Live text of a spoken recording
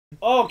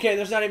Oh, okay,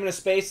 there's not even a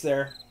space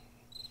there.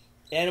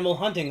 Animal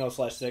hunting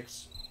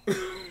 0/6.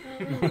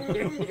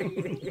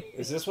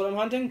 Is this what I'm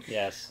hunting?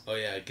 Yes. Oh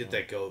yeah, get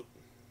that goat.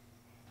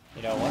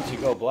 You know, once you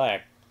go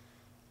black,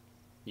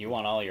 you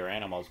want all your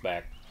animals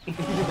back.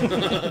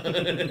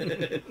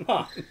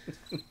 Huh.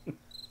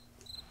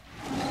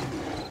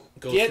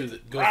 Go Get- through the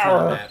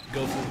map.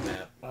 Go through the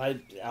map.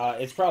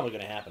 It's probably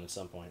going to happen at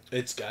some point.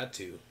 It's got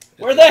to.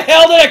 Where the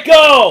hell did it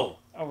go?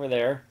 Over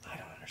there. I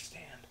don't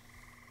understand.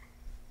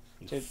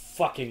 You To-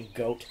 fucking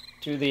goat.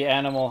 To the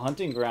animal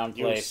hunting ground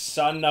You place.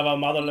 son of a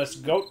motherless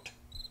goat.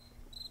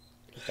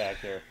 Get back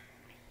here.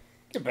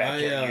 Get back I,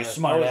 here, you uh,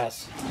 smart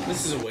ass.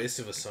 This is a waste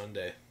of a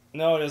Sunday.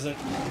 No, it isn't.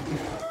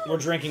 We're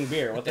drinking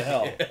beer. What the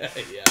hell?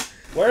 Yeah.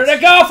 Where did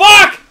it go?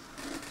 Fuck!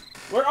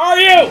 Where are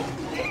you?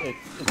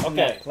 It's in Okay,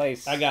 that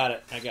place. I got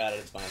it.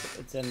 It's fine.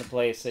 It's in the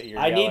place that you're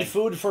I yelling. need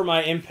food for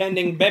my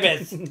impending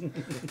babies.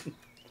 And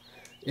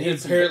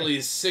apparently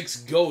 6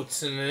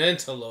 goats and an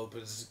antelope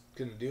is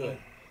gonna do it.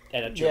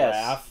 And a Yes,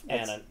 giraffe,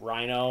 it's- and a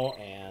rhino,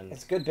 and...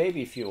 It's good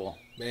baby fuel.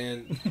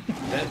 Man,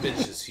 that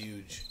bitch is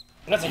huge.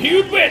 That's a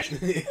huge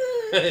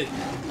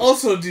bitch!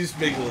 Also Deuce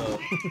Bigelow.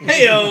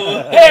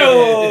 Heyo!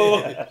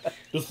 Hey-o!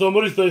 Does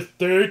somebody say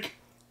steak?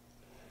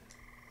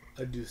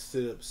 I do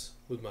sit-ups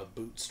with my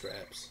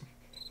bootstraps.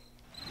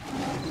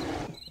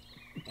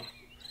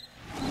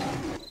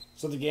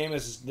 So the game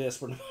is this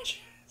pretty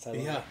much.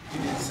 Yeah,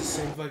 dude, it's the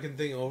same fucking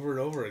thing over and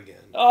over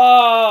again.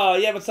 Oh,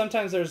 yeah, but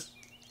sometimes there's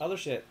other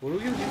shit. What are we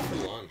gonna do for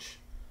lunch?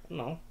 I don't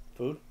know.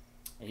 Food.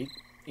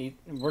 Eat.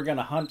 We're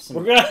gonna hunt some.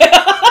 We're gonna...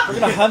 We're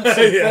gonna hunt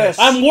some Yeah. fish.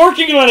 I'm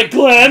working on it,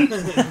 Glenn!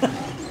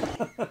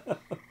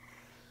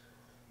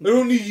 I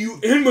don't need you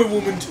and my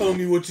woman telling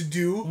me what to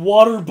do.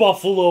 Water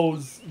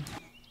buffaloes.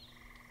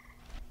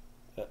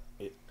 I'm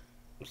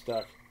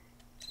stuck.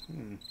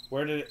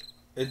 Where did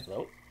it...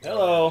 Hello?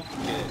 Hello.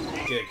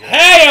 Get it.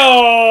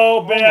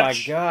 Hey-o, bitch! Oh my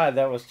god,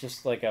 that was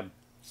just like a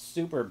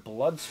super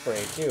blood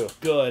spray too.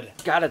 Good.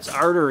 Got its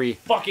artery.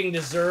 Fucking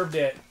deserved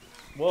it.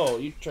 Whoa,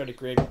 you tried to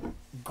create...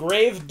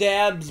 Grave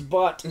Dab's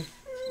butt.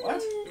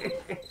 What?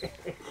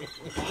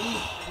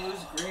 Whose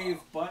grave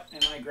butt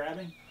am I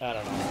grabbing? I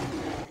don't know.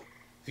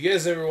 If you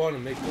guys ever want to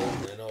make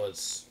golden, I know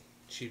it's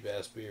cheap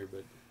ass beer,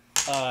 but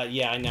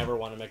Yeah, I never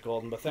want to make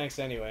golden, but thanks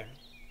anyway.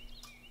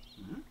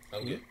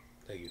 I'm good.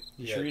 Thank you.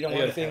 You sure you don't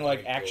want anything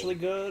like actually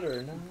good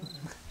or no?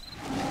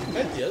 I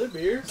had the other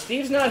beer.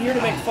 Steve's not here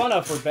to make fun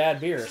of for bad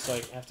beer, so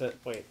I have to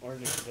wait. Where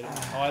did it?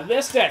 Oh, I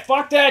missed it.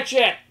 Fuck that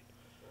shit.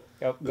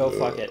 Go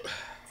fuck it.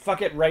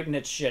 Fuck it right in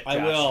its shit, Josh.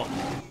 I will.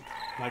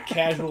 My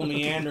casual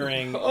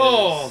meandering.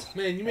 Oh is-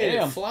 man, you made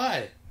Damn. it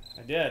fly.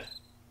 I did.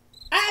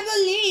 I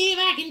believe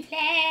I can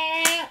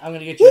fly. I'm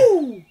gonna get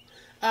you.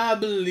 I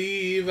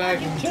believe I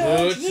can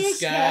touch the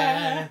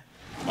sky.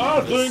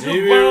 I think See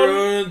me about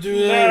running through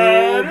night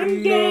that and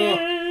open door.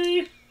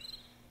 day.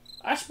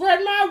 I spread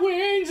my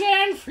wings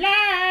and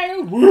fly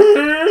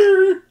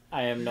away.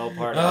 I am no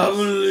part I of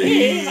this.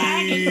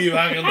 believe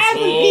I can I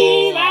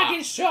believe I soar.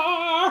 can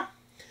soar.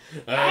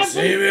 I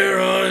see me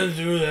running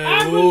through I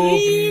that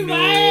believe open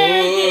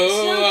I door.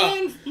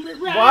 get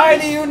something right. Why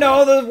do you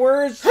know the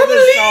words to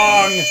this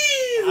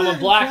song? I'm a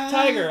black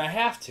tiger. I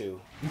have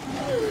to.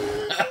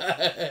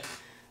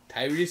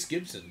 Tyrese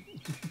Gibson.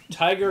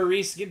 Tiger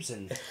Reese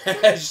Gibson.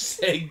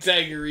 Hashtag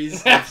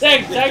Tyrese.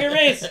 Hashtag Tiger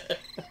Reese.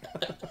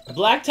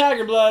 Black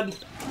tiger blood.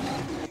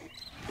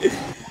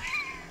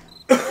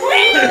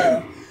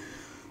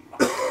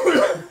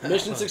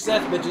 Mission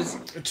success,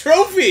 bitches.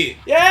 Trophy.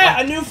 Yeah,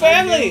 a new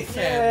family.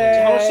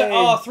 family. How much Yay.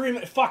 oh, 3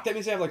 minutes. Fuck, that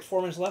means I have like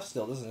 4 minutes left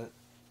still, doesn't it?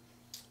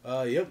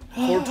 Yep.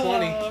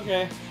 420.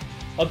 Okay.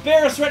 A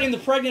bear is threatening the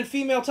pregnant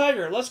female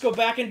tiger. Let's go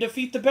back and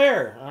defeat the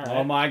bear. All right.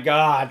 Oh my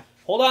god.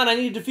 Hold on, I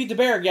need to defeat the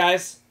bear,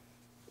 guys.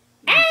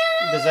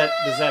 Does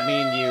that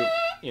mean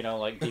you know,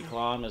 like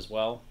declaw him as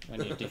well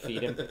when you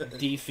defeat him?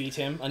 Defeat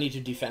him. I need to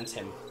defense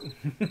him.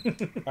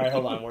 All right,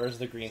 hold on. Where's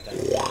the green thing?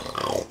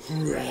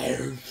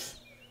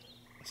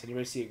 Does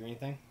anybody see a green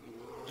thing?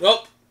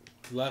 Oh,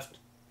 left.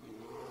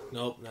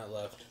 Nope, not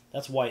left.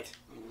 That's white.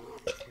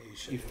 You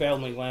should- You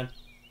failed me, Glenn.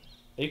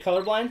 Are you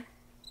colorblind?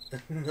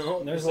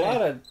 No, There's a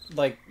lot of,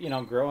 like, you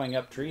know, growing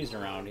up trees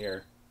around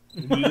here.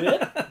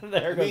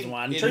 There goes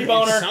one. Tree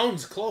boner. It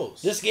sounds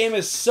close. This game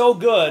is so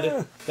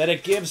good that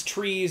it gives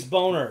trees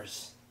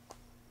boners.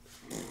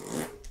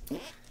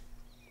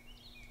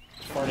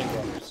 Farting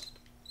boners.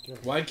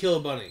 Why kill a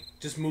bunny?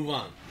 Just move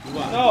on. Move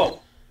on. No.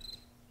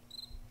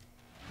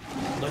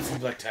 Let's see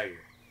Black Tiger.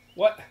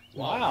 What?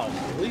 Wow.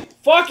 Really?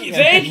 Fuck you.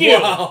 Thank you.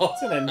 Wow.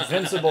 It's an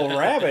invincible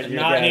rabbit you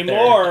Not got there.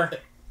 anymore.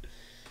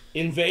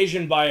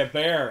 Invasion by a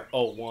bear.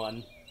 Oh,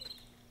 one.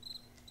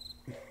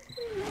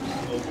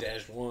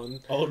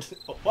 O-1.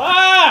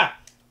 Ah!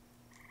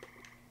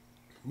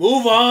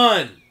 Move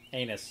on.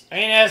 Anus.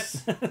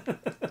 Anus.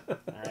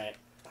 Alright.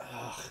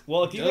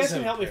 Well, if you Does guys can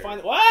have help me a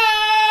find...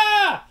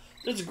 Ah!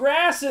 There's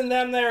grass in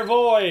them there,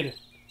 void. It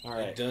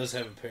Alright. does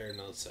have a pear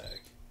nutsack.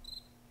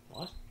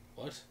 What?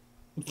 What?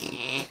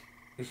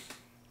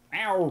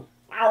 Ow.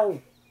 Ow.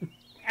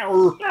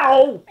 Error.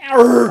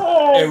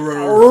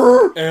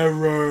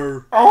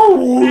 Error.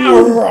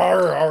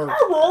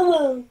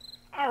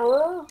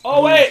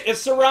 Oh wait,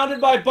 it's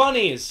surrounded by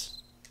bunnies.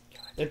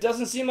 It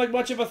doesn't seem like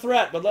much of a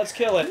threat, but let's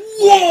kill it.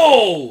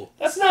 Whoa!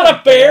 That's not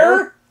a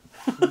bear!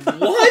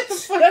 What?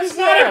 That's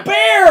not a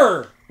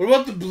bear! What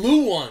about the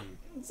blue one?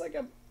 It's like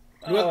a.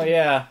 What Oh the-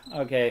 yeah.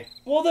 Okay.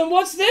 Well then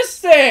what's this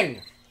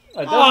thing?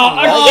 It doesn't Oh,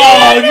 look-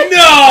 Oh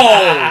no!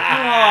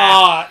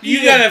 Ah,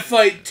 You gotta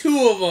fight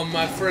 2 of them,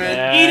 my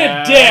friend. Eat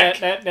a dick.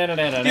 Dude,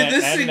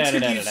 this thing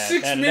took you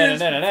 6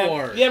 minutes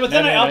before. Yeah, but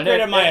then I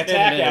upgraded my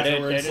attack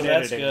afterwards, so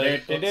that's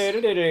good. For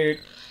the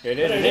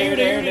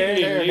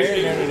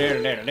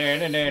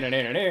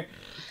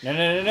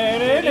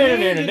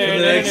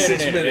next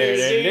 6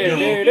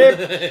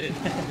 minutes.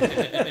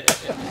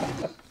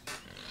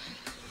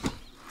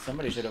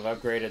 Somebody should have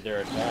upgraded their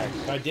attack.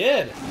 I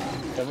did.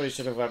 Somebody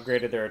should have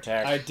upgraded their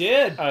attack. I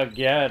did.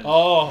 Again.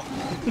 Oh.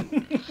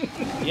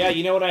 Yeah,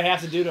 you know what I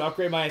have to do to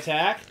upgrade my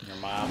attack? Your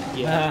mom.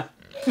 Yeah.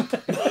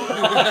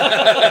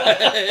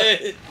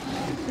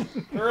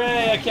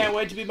 Hooray, I can't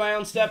wait to be my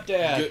own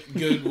stepdad.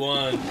 Good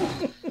one.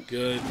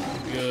 Good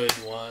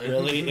one.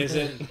 Really? Is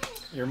it?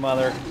 Your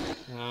mother.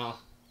 No.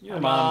 Your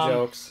mom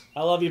jokes.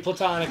 I love you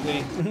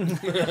platonically.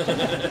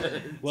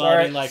 Well,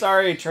 Sorry, I mean, like,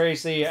 sorry,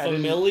 Tracy. I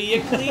didn't...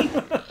 familically? Is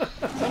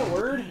that a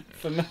word?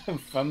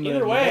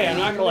 Either way, I'm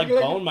not gonna, like,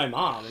 bone my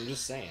mom. I'm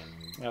just saying.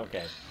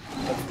 Okay.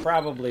 That's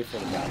probably for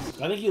the best.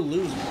 I think you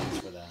lose points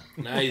for that.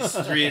 Nice.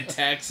 3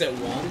 attacks at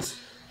once.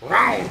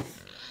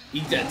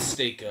 Eat that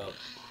steak up.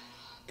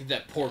 Get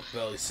that pork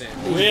belly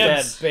sandwich. Eat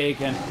Ribs. that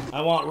bacon. I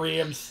want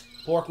ribs.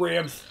 Pork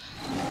ribs.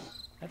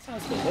 That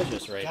sounds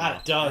delicious right God, now.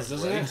 it does,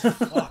 doesn't it?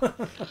 Fuck.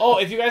 Oh,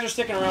 if you guys are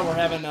sticking around, we're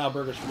having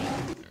burgers for dinner.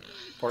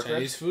 Pork Chinese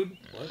ribs? food?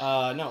 What?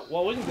 No.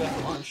 Well, we can do that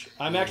for lunch.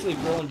 I'm actually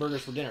grilling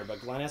burgers for dinner,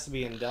 but Glenn has to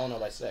be in Delano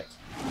by 6.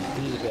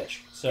 He's a bitch.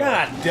 So.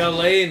 God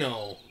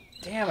Delano.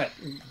 damn it.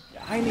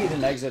 I need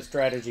an exit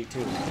strategy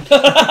too.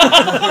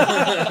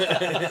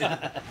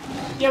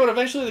 Yeah, but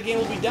eventually the game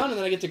will be done, and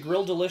then I get to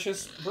grill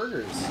delicious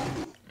burgers.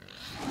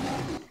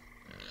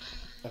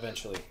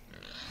 Eventually.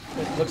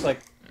 It looks like,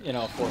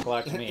 4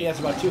 o'clock to me. Yeah, it's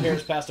about 2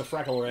 hairs past a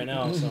freckle right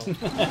now, so.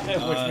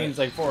 Which means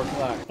like 4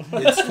 o'clock.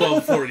 It's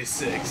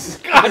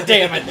 12:46. God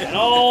damn it! And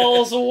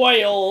all's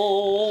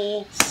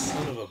well.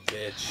 Son of a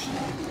bitch.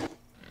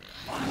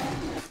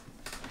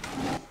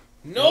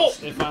 No!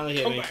 Oops, it finally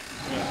hit Come me. back.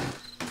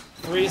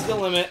 3's the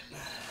limit.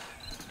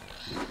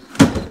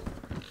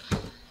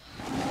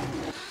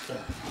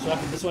 So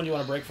after this one, you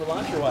want to break for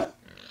lunch or what?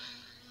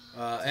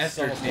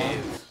 After almost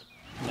Dave.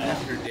 No.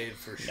 After Dave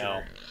for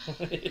sure.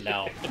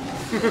 No.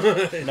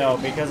 No,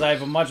 because I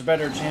have a much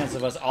better chance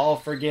of us all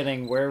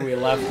forgetting where we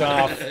left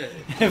off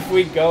if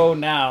we go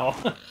now.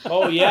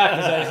 Oh yeah,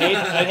 because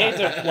I'd hate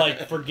to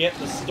like forget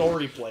the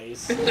story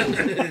place.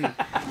 Dude,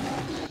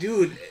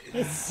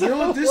 you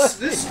know this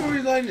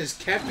storyline is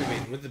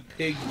captivating with the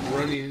pig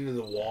running into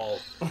the wall.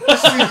 Do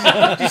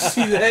you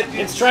see that?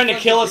 Dude? It's trying to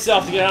kill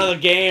itself to get out of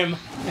the game.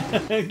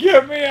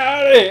 Get me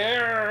out of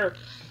here!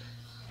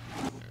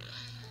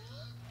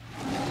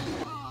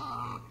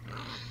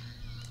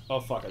 Oh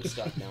fuck, I'm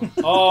stuck now.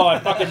 Oh, I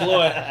fucking blew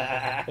it.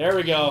 There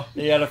we go.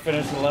 You gotta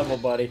finish the level,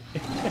 buddy.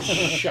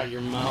 Shut your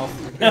mouth.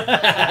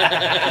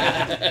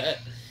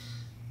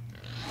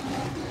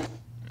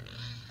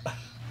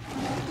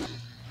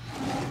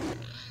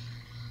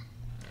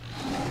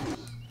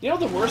 You know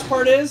what the worst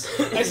part is?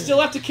 I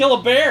still have to kill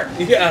a bear.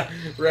 Yeah,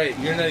 right.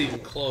 You're not even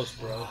close,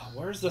 bro.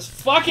 Where's this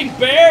fucking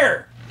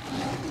bear?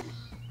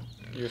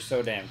 You're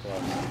so damn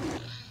close.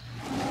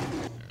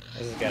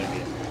 This has gotta be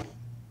it.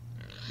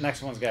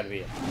 Next one's gotta be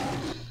it.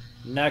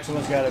 Next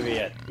one's gotta be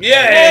it.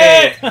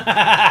 Yay!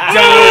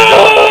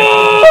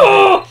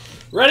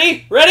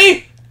 Ready?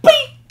 Ready?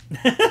 Beep!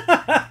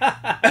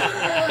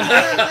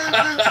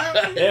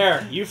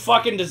 There, you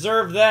fucking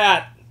deserve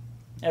that.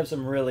 Have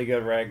some really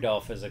good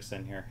ragdoll physics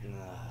in here.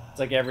 It's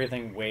like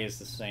everything weighs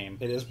the same.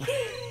 It is,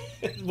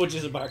 which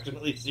is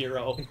approximately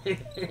 0.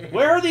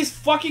 Where are these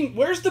fucking?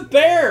 Where's the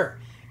bear?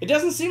 It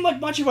doesn't seem like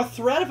much of a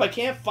threat if I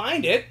can't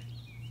find it.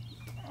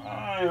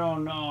 I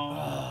don't know.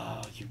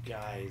 Oh, you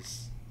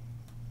guys.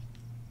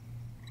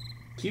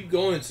 Keep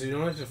going so you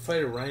don't have to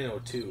fight a rhino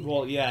too.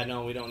 Well, yeah,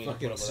 no, we don't need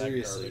Fucking to put up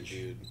seriously, with that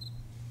dude.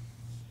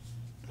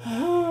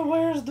 Oh,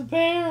 where's the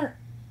bear?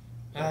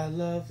 I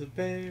love the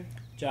bear.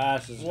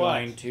 Josh is What?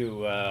 going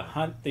to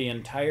hunt the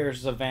entire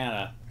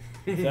savannah.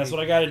 garbage. That's what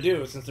I gotta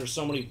do, since there's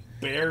so many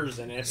bears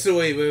in it. So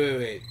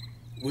wait.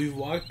 We've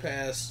walked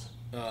past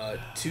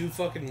 2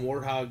 fucking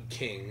warthog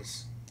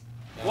kings.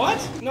 What?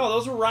 No,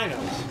 those were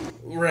rhinos.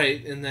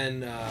 Right, and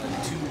then 2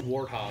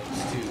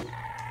 warthogs too.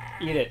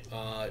 Eat it.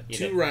 Eat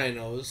 2 it.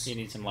 rhinos. You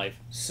need some life.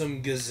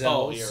 Some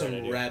gazelles, you're some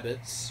right, I do.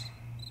 rabbits.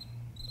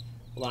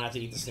 Well, I have to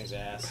eat this thing's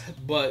ass.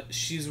 But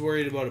she's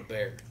worried about a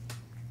bear.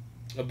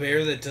 A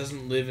bear that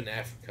doesn't live in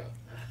Africa.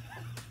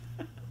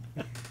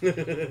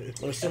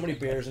 There's so many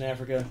bears in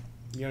Africa.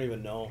 You don't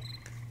even know.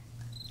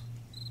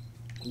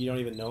 You don't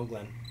even know,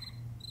 Glenn.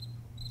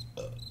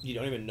 You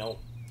don't even know.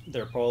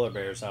 There are polar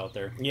bears out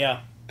there.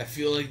 Yeah. I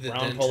feel like the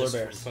Brown polar dentist from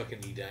bears. fucking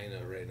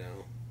Edina right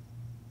now.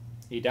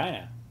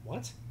 Edina.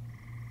 What?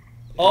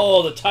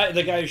 Oh,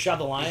 the guy who shot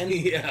the lion?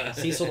 Yeah.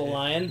 Cecil the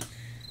lion?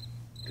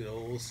 Good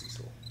old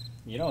Cecil.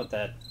 You know what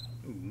that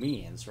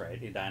means,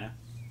 right, Edina?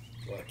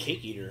 A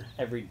cake eater.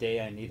 Every day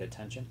I need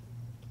attention.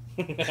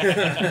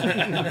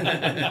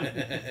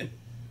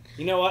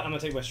 You know what? I'm gonna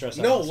take my stress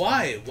out. No, of this.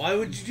 why? Why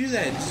would you do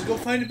that? Just go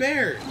find a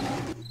bear.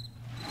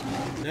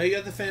 Now you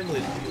got the family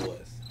to deal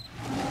with.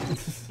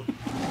 He's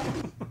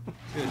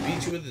gonna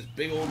beat you with his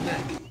big old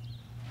neck.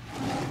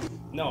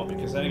 No,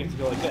 because then I get to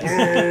go like this.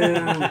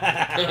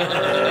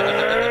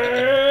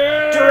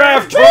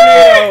 Giraffe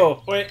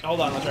tornado! Wait, hold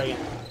on. Let's try again.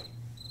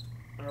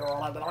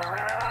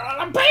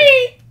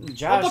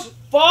 Josh, What the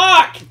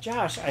fuck?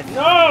 Josh,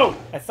 No!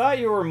 I thought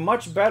you were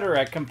much better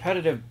at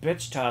competitive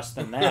bitch toss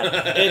than that.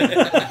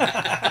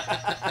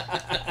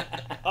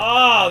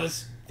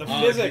 The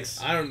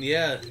physics. I don't.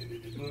 Yeah.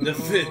 The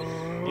fit.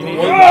 You need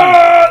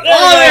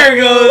There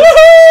it goes.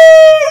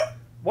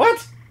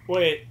 What?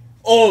 Wait.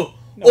 Oh.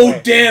 No Oh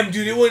way. damn,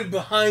 dude! It went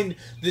behind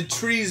the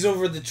trees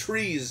over the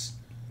trees.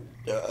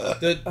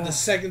 The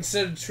second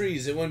set of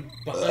trees. It went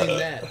behind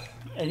that.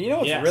 And you know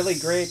what's Yes. really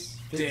great?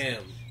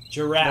 Damn.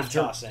 Giraffe The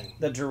gir- tossing.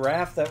 The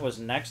giraffe that was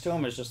next to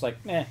him is just like,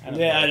 eh. I don't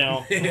Yeah, I care.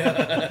 know.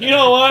 Yeah. You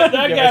know what?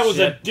 That Give guy a was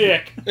a shit.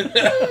 dick.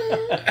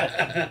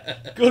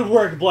 Good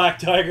work, Black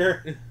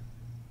Tiger.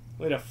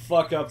 Way to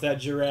fuck up that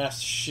giraffe's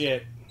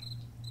shit.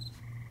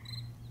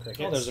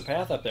 Crickets. Oh, there's a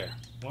path up there.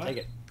 What? Take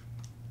it.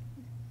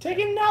 Take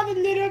another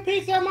little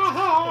piece of my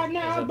heart Is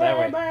now, it that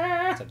way? baby.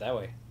 It's up that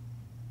way.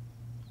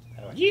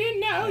 That way. You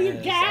know you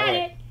It's got that it.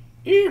 way.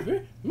 If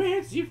it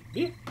makes you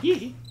feel.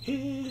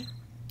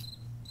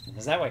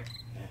 It's that way.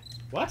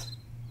 What?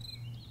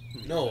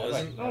 No, That it way.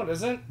 isn't. No, it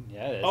isn't.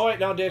 Yeah, it is. Oh wait,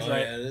 no, Dave's Oh,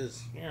 right. yeah, it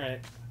is. You're right.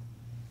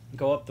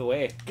 Go up the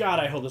way. God,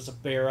 I hope there's a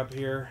bear up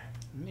here.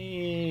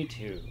 Me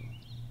too.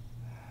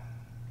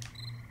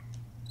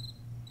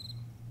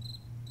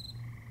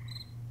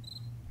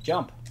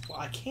 Jump. Well,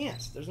 I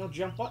can't. There's no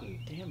jump button.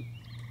 Damn.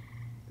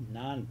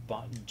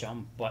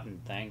 Non-jump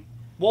button thing.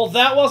 Well,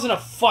 that wasn't a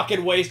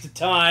fucking waste of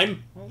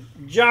time.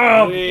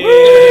 Jump!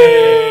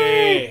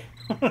 Whee!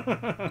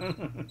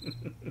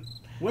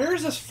 Where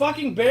is this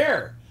fucking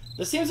bear?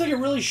 This seems like a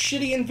really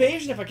shitty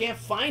invasion if I can't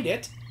find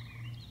it.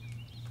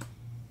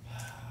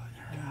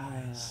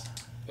 Guys,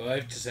 My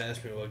wife just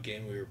asked me what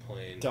game we were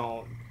playing.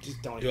 don't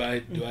Do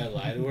I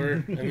lie to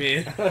her? I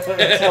mean,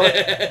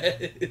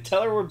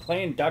 Tell her we're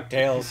playing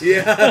DuckTales.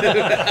 yeah.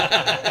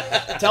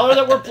 Tell her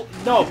that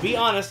no. Be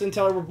honest and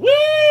tell her we're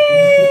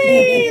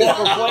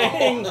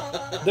playing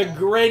the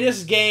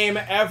greatest game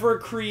ever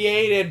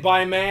created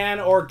by man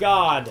or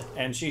God.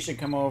 And she should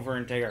come over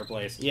and take our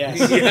place. Yes.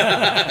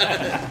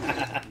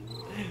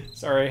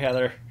 Sorry,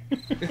 Heather.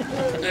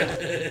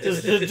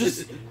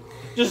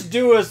 just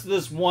do us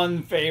this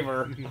one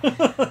favor.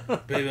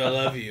 Baby, I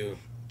love you.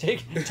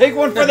 Take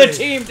one for the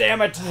team,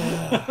 damn it.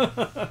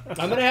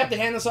 I'm gonna have to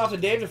hand this off to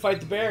Dave to fight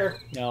the bear.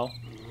 No.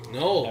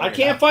 No. I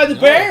can't find the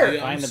bear. I'm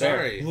Find the bear.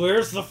 sorry.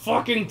 Where's the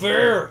fucking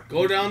bear?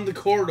 Go down the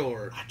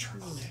corridor. I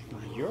tried.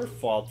 Your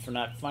fault for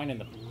not finding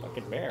the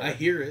fucking bear. I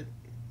hear it.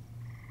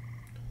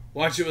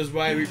 Watch, it was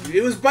by your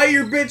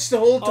bitch the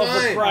whole Oh, for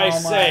time.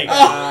 Christ's Oh my sake!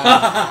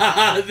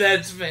 God.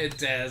 That's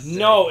fantastic.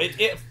 No,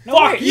 No,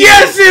 fuck wait. you.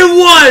 Yes, it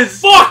was.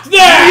 Fuck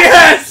that!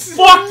 Yes.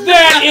 Fuck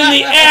that in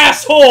the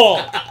asshole!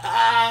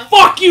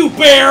 Fuck you,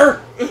 bear!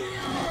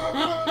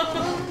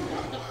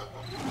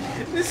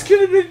 This could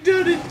have been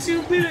done in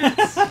 2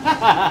 minutes.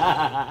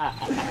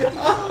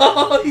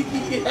 Oh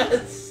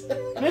yes.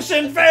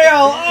 Mission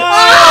fail!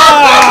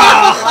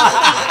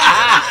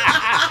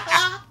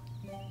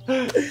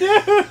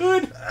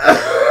 Dude!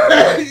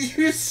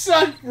 You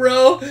suck,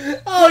 bro.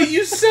 Oh,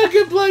 you suck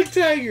at Black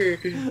Tiger.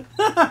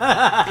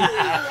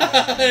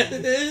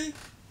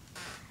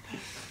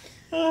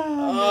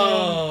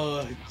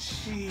 Oh,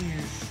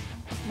 jeez.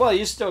 Well,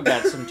 you still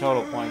got some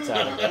total points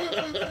out of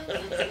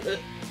it.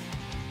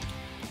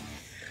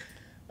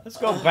 Let's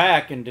go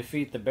back and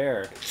defeat the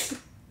bear.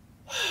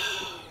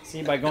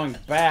 See, by going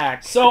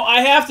back... So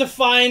I have to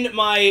find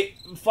my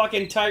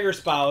fucking tiger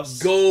spouse.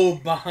 Go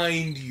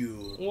behind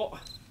you. Well,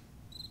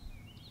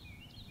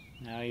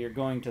 Now you're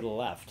going to the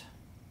left.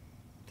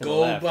 To the Go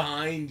left.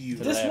 behind you.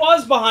 To this left.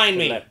 was behind To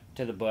the me. left.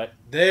 To the butt.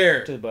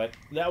 There. To the butt.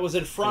 That was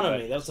in front of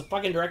Right. me. That was the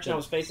fucking direction I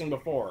was facing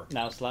before.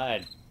 Now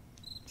slide.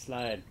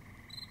 Slide.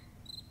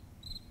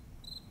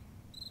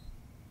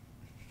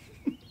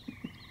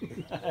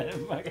 I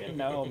don't fucking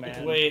know,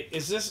 man. Wait,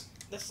 is this...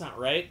 That's not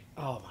right.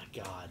 Oh my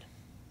god.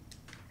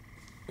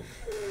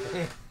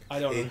 I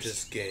don't Hate understand.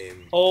 this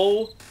game.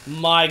 Oh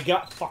my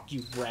god. Fuck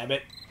you,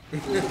 rabbit.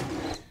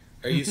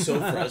 Are you so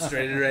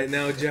frustrated right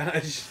now,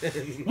 Josh?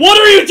 What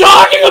are you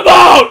talking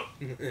about?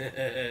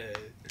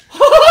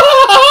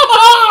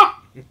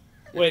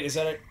 Wait, is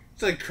that a...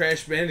 It's like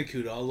Crash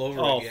Bandicoot all over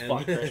Oh, again.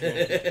 fuck Crash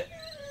Bandicoot.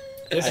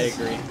 This I is,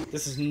 agree.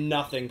 This is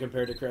nothing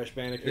compared to Crash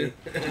Bandicoot.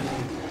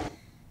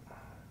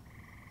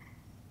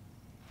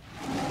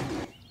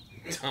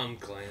 Tom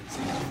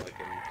Clancy's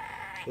fucking...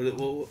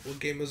 What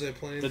game was I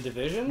playing? The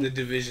Division? The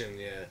Division,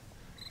 yeah.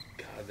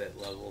 God, that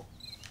level.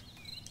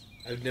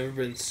 I've never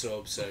been so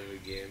upset at a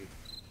game.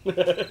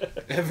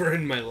 Ever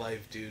in my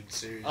life, dude.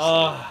 Seriously.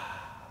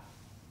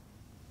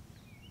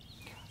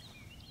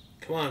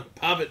 Come on,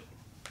 pop it.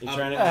 You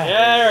trying to?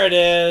 There it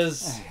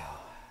is.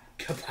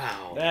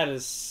 Kapow. That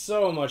is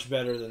so much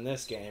better than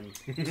this game.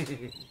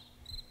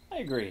 I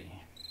agree.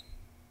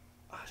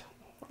 I don't know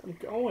where I'm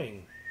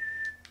going.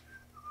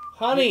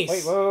 Honeys.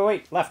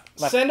 Wait. Left.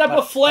 Send up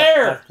left, a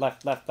flare.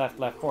 Left.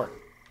 Forward.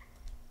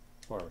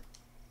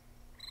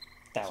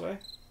 That This way. way?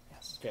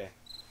 Yes. Okay.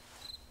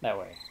 That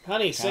way.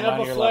 Honey, send Kind of up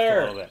on a your left a flare.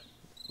 little bit.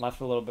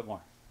 Left a little bit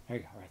more. There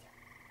you go, right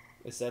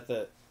there. Is that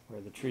the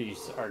Where the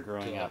trees are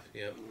growing up.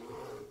 Yep.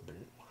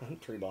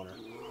 tree boner?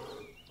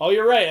 Oh,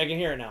 you're right. I can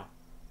hear it now.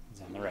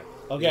 He's on the right.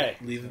 Okay.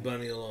 Leave the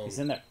bunny alone. He's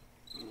in there.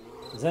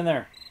 He's in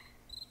there.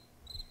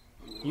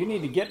 You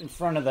need to get in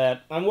front of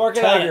that I'm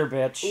working on tiger it.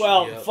 bitch.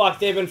 Well, Yep. fuck.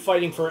 They've been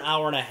fighting for an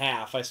hour and a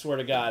half. I swear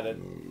to God.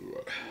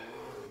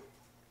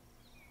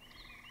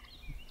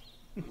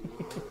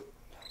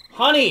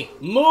 Honey,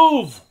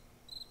 move!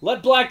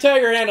 Let Black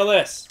Tiger handle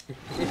this.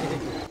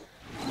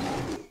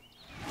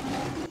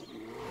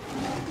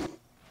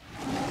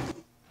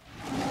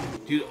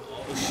 Dude,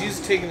 she's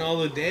taking all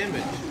the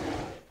damage.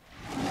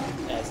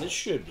 As it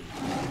should be.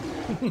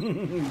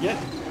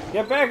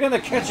 Get back in the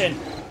kitchen.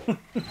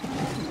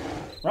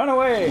 Run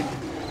away.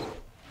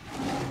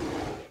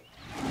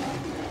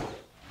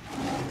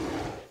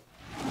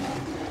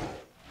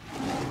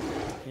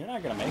 You're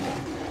not gonna make it.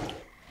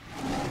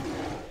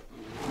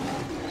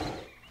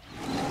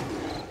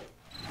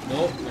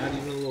 Nope, not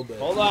even a little bit.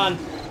 Hold on.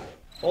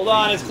 Hold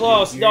on, it's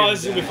close. You're No, gonna this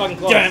is gonna be die. fucking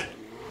close. Dun,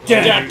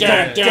 Dun, dun, dun,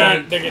 dun,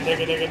 dun, dun, dun, dun,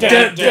 dun, dun,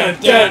 dun,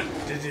 dun, dun.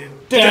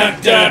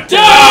 Dun, Dun, dun,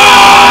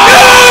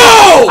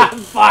 No!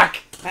 Fuck!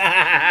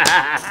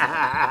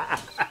 I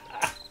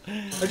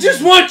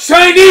just want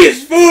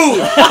Chinese food!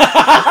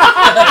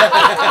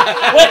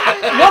 Wait,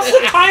 what's the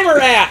timer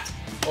at?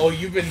 Oh,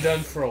 you've been done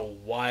for a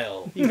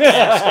while.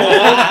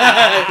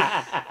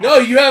 No,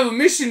 you have a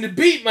mission to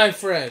beat, my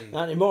friend.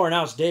 Not anymore.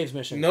 Now it's Dave's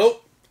mission.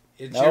 Nope.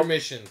 It's Nope. your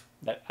mission.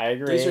 I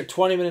agree. These are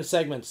 20-minute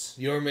segments.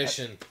 Your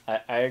mission.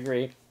 I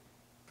agree.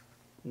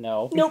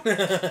 No. Nope. No.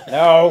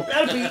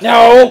 That'll be-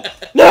 No.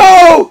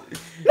 No.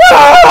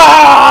 No.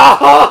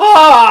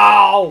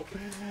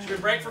 Should we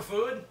break for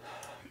food?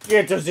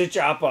 Get to the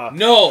chopper.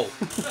 No!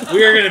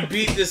 We are gonna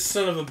beat this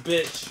son of a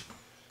bitch.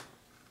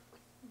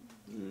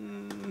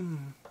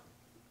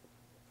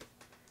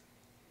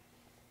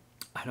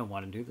 I don't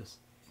want to do this.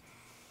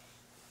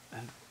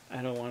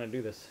 I don't want to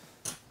do this.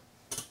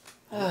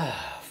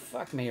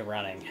 Fuck me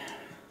running.